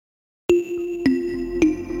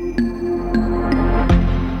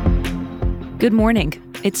Good morning.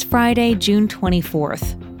 It's Friday, June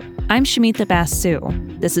 24th. I'm Shamita Basu.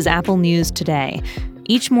 This is Apple News Today.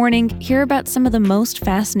 Each morning, hear about some of the most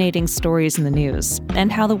fascinating stories in the news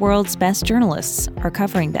and how the world's best journalists are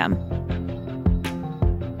covering them.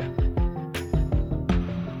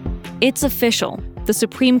 It's official. The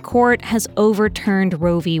Supreme Court has overturned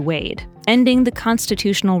Roe v. Wade, ending the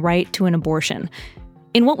constitutional right to an abortion.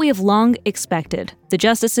 In what we have long expected, the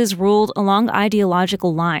justices ruled along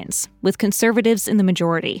ideological lines, with conservatives in the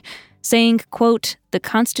majority, saying, quote, "The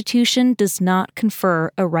Constitution does not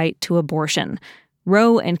confer a right to abortion.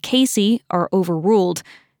 Roe and Casey are overruled,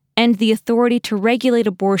 and the authority to regulate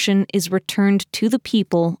abortion is returned to the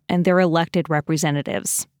people and their elected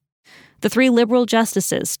representatives." The three liberal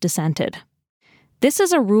justices dissented. This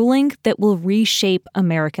is a ruling that will reshape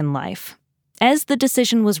American life. As the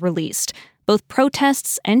decision was released, both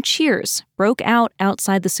protests and cheers broke out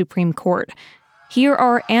outside the Supreme Court. Here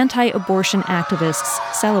are anti-abortion activists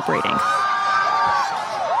celebrating.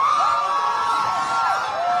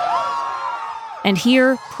 And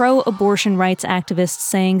here, pro-abortion rights activists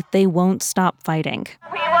saying they won't stop fighting.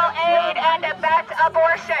 We will aid and abet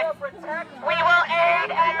abortion. We will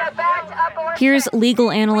aid and abet abortion. Here's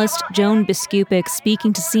legal analyst Joan Biskupic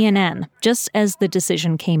speaking to CNN just as the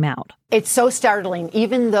decision came out. It's so startling.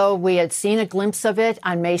 Even though we had seen a glimpse of it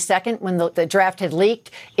on May 2nd when the draft had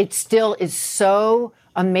leaked, it still is so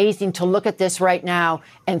amazing to look at this right now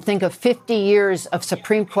and think of 50 years of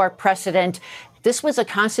Supreme Court precedent. This was a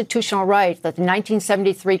constitutional right that the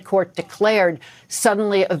 1973 court declared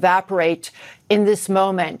suddenly evaporate in this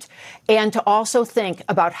moment. And to also think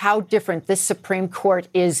about how different this Supreme Court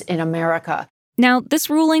is in America. Now, this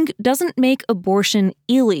ruling doesn't make abortion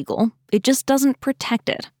illegal. It just doesn't protect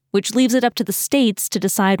it, which leaves it up to the states to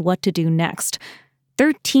decide what to do next.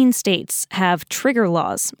 13 states have trigger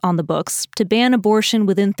laws on the books to ban abortion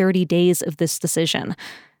within 30 days of this decision.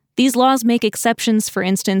 These laws make exceptions, for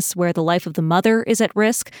instance, where the life of the mother is at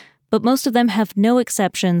risk, but most of them have no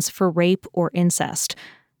exceptions for rape or incest.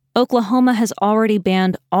 Oklahoma has already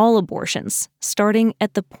banned all abortions, starting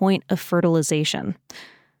at the point of fertilization.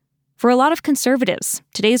 For a lot of conservatives,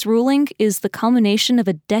 today's ruling is the culmination of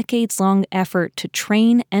a decades-long effort to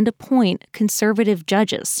train and appoint conservative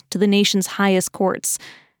judges to the nation's highest courts.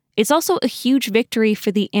 It's also a huge victory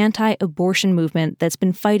for the anti-abortion movement that's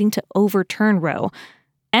been fighting to overturn Roe,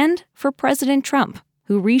 and for President Trump,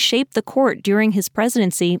 who reshaped the court during his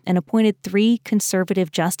presidency and appointed 3 conservative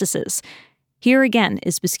justices. Here again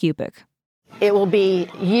is Biskupic. It will be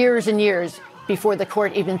years and years before the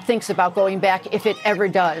court even thinks about going back, if it ever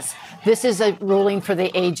does. This is a ruling for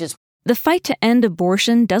the ages. The fight to end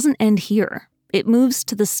abortion doesn't end here. It moves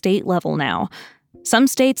to the state level now. Some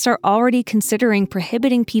states are already considering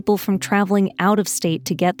prohibiting people from traveling out of state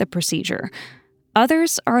to get the procedure.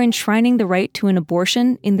 Others are enshrining the right to an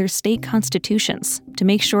abortion in their state constitutions to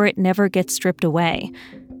make sure it never gets stripped away.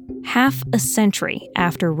 Half a century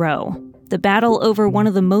after Roe, the battle over one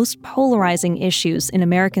of the most polarizing issues in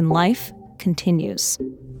American life continues.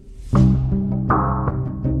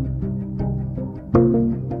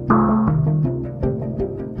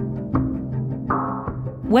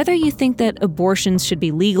 Whether you think that abortions should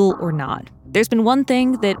be legal or not, there's been one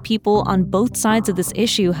thing that people on both sides of this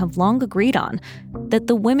issue have long agreed on, that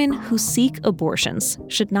the women who seek abortions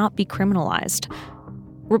should not be criminalized.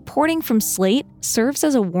 Reporting from Slate serves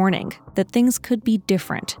as a warning that things could be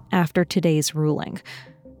different after today's ruling.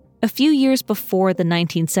 A few years before the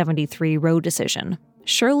 1973 Roe decision,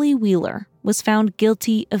 Shirley Wheeler was found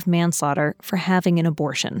guilty of manslaughter for having an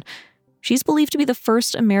abortion. She's believed to be the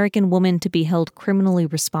first American woman to be held criminally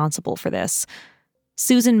responsible for this.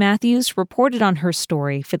 Susan Matthews reported on her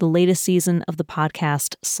story for the latest season of the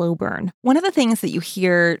podcast Slow Burn. One of the things that you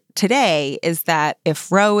hear today is that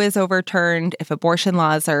if Roe is overturned, if abortion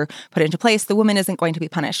laws are put into place, the woman isn't going to be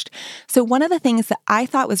punished. So one of the things that I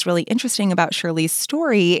thought was really interesting about Shirley's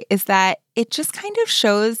story is that it just kind of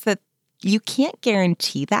shows that you can't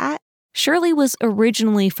guarantee that. Shirley was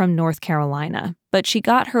originally from North Carolina, but she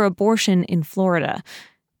got her abortion in Florida.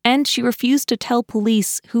 And she refused to tell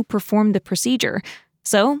police who performed the procedure.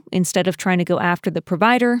 So, instead of trying to go after the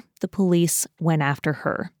provider, the police went after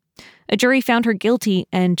her. A jury found her guilty,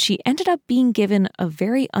 and she ended up being given a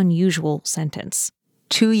very unusual sentence.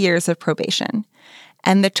 2 years of probation.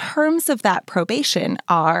 And the terms of that probation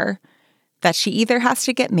are that she either has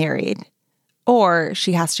to get married or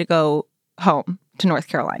she has to go home to North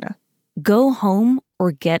Carolina. Go home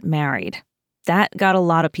or get married. That got a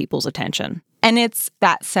lot of people's attention. And it's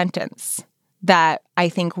that sentence that I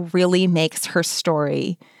think really makes her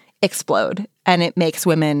story explode. And it makes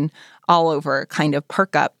women all over kind of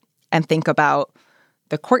perk up and think about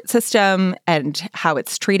the court system and how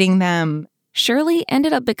it's treating them. Shirley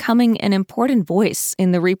ended up becoming an important voice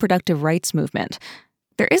in the reproductive rights movement.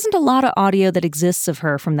 There isn't a lot of audio that exists of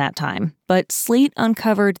her from that time, but Slate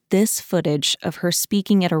uncovered this footage of her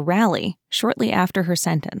speaking at a rally shortly after her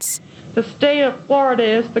sentence. The state of Florida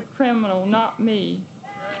is the criminal, not me.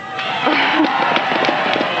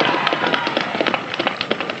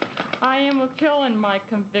 I am appealing my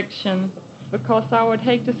conviction because I would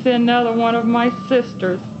hate to see another one of my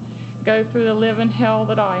sisters go through the living hell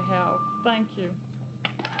that I have. Thank you.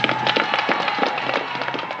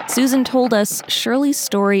 Susan told us Shirley's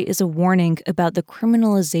story is a warning about the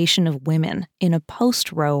criminalization of women in a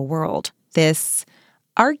post-Roe world. This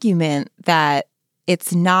argument that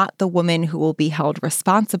it's not the woman who will be held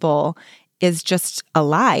responsible is just a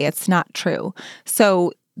lie. It's not true.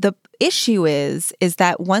 So the issue is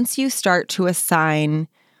that once you start to assign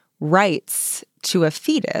rights to a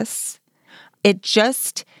fetus, it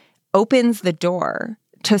just opens the door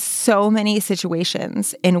to so many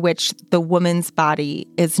situations in which the woman's body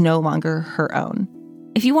is no longer her own.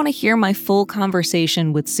 If you want to hear my full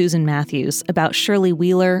conversation with Susan Matthews about Shirley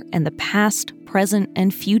Wheeler and the past, present,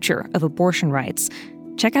 and future of abortion rights,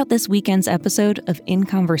 check out this weekend's episode of In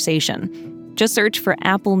Conversation. Just search for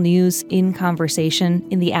Apple News In Conversation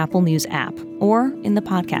in the Apple News app or in the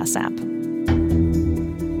podcast app.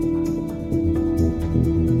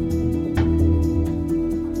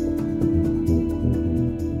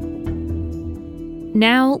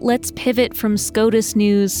 Now, let's pivot from SCOTUS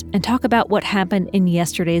news and talk about what happened in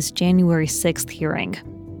yesterday's January 6th hearing.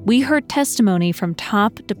 We heard testimony from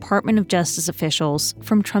top Department of Justice officials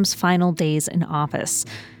from Trump's final days in office.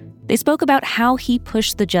 They spoke about how he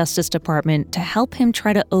pushed the Justice Department to help him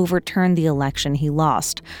try to overturn the election he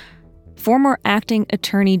lost. Former acting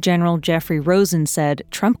Attorney General Jeffrey Rosen said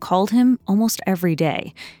Trump called him almost every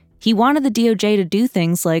day. He wanted the DOJ to do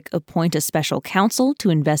things like appoint a special counsel to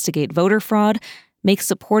investigate voter fraud, make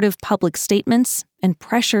supportive public statements, and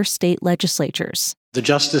pressure state legislatures. The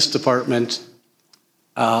Justice Department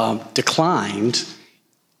declined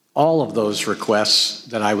all of those requests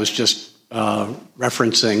that I was just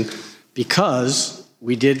referencing because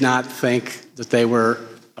we did not think that they were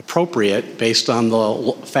appropriate based on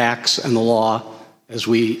the facts and the law as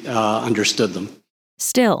we understood them.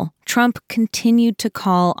 Still, Trump continued to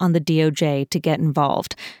call on the DOJ to get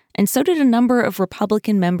involved, and so did a number of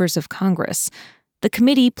Republican members of Congress. The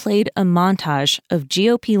committee played a montage of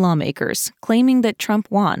GOP lawmakers claiming that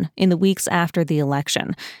Trump won in the weeks after the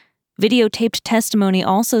election. Videotaped testimony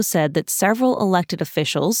also said that several elected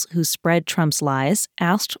officials who spread Trump's lies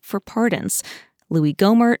asked for pardons. Louis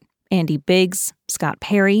Gohmert, Andy Biggs, Scott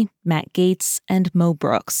Perry, Matt Gaetz, and Mo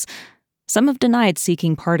Brooks. Some have denied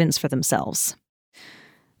seeking pardons for themselves.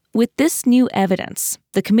 With this new evidence,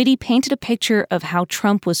 the committee painted a picture of how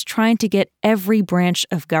Trump was trying to get every branch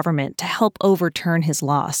of government to help overturn his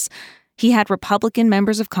loss. He had Republican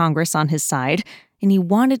members of Congress on his side, and he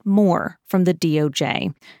wanted more from the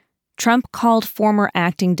DOJ. Trump called former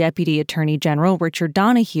acting Deputy Attorney General Richard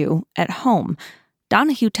Donahue at home.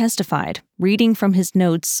 Donahue testified, reading from his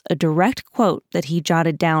notes a direct quote that he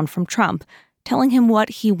jotted down from Trump, telling him what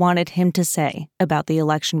he wanted him to say about the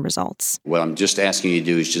election results. What I'm just asking you to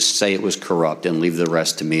do is just say it was corrupt and leave the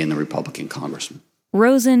rest to me and the Republican congressman.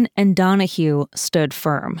 Rosen and Donahue stood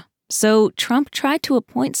firm. So Trump tried to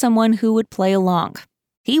appoint someone who would play along.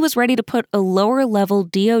 He was ready to put a lower-level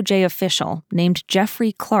DOJ official named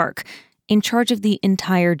Jeffrey Clark in charge of the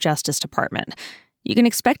entire Justice Department. You can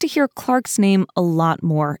expect to hear Clark's name a lot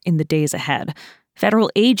more in the days ahead.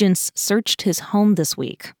 Federal agents searched his home this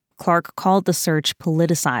week. Clark called the search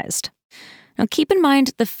politicized. Now, keep in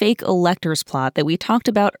mind the fake electors plot that we talked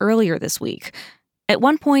about earlier this week. At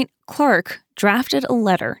one point, Clark drafted a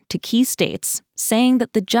letter to key states saying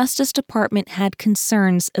that the Justice Department had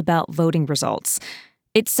concerns about voting results.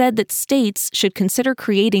 It said that states should consider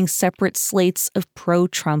creating separate slates of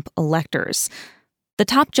pro-Trump electors. The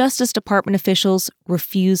top Justice Department officials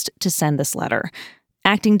refused to send this letter.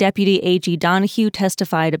 Acting Deputy AG Donahue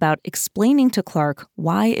testified about explaining to Clark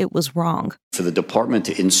why it was wrong. For the department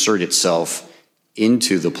to insert itself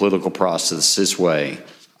into the political process this way,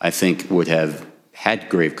 I think would have had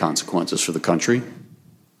grave consequences for the country.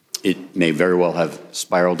 It may very well have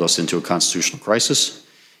spiraled us into a constitutional crisis,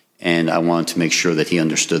 and I wanted to make sure that he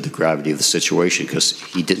understood the gravity of the situation because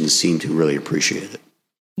he didn't seem to really appreciate it.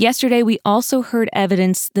 Yesterday, we also heard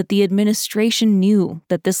evidence that the administration knew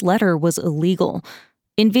that this letter was illegal.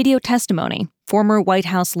 In video testimony, former White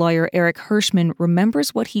House lawyer Eric Hirschman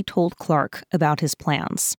remembers what he told Clark about his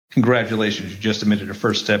plans. Congratulations, you just admitted a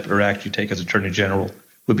first step or act you take as Attorney General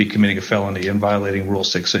would be committing a felony and violating Rule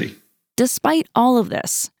 6C. Despite all of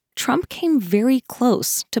this, Trump came very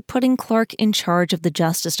close to putting Clark in charge of the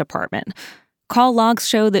Justice Department. Call logs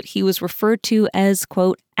show that he was referred to as,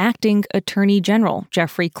 quote, acting Attorney General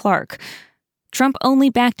Jeffrey Clark. Trump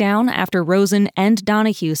only backed down after Rosen and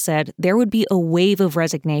Donahue said there would be a wave of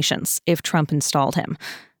resignations if Trump installed him.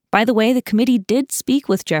 By the way, the committee did speak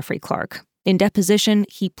with Jeffrey Clark. In deposition,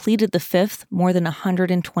 he pleaded the Fifth more than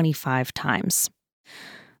 125 times.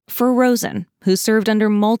 For Rosen, who served under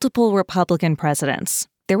multiple Republican presidents,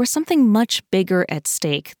 there was something much bigger at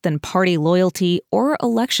stake than party loyalty or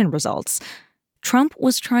election results. Trump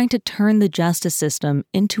was trying to turn the justice system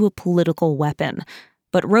into a political weapon,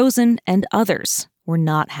 but Rosen and others were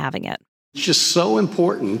not having it. It's just so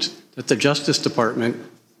important that the Justice Department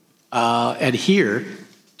adhere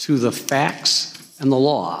to the facts and the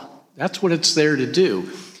law. That's what it's there to do.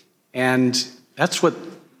 And that's what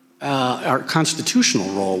our constitutional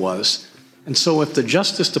role was. And so if the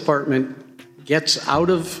Justice Department gets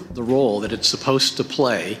out of the role that it's supposed to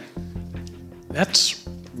play, that's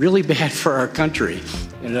really bad for our country.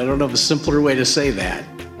 And I don't know of a simpler way to say that.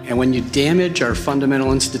 And when you damage our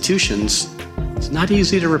fundamental institutions, it's not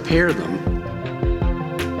easy to repair them.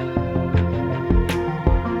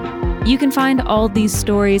 You can find all these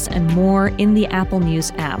stories and more in the Apple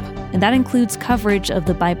News app, and that includes coverage of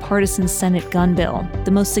the bipartisan Senate gun bill,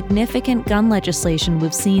 the most significant gun legislation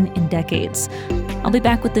we've seen in decades. I'll be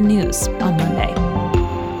back with the news on Monday.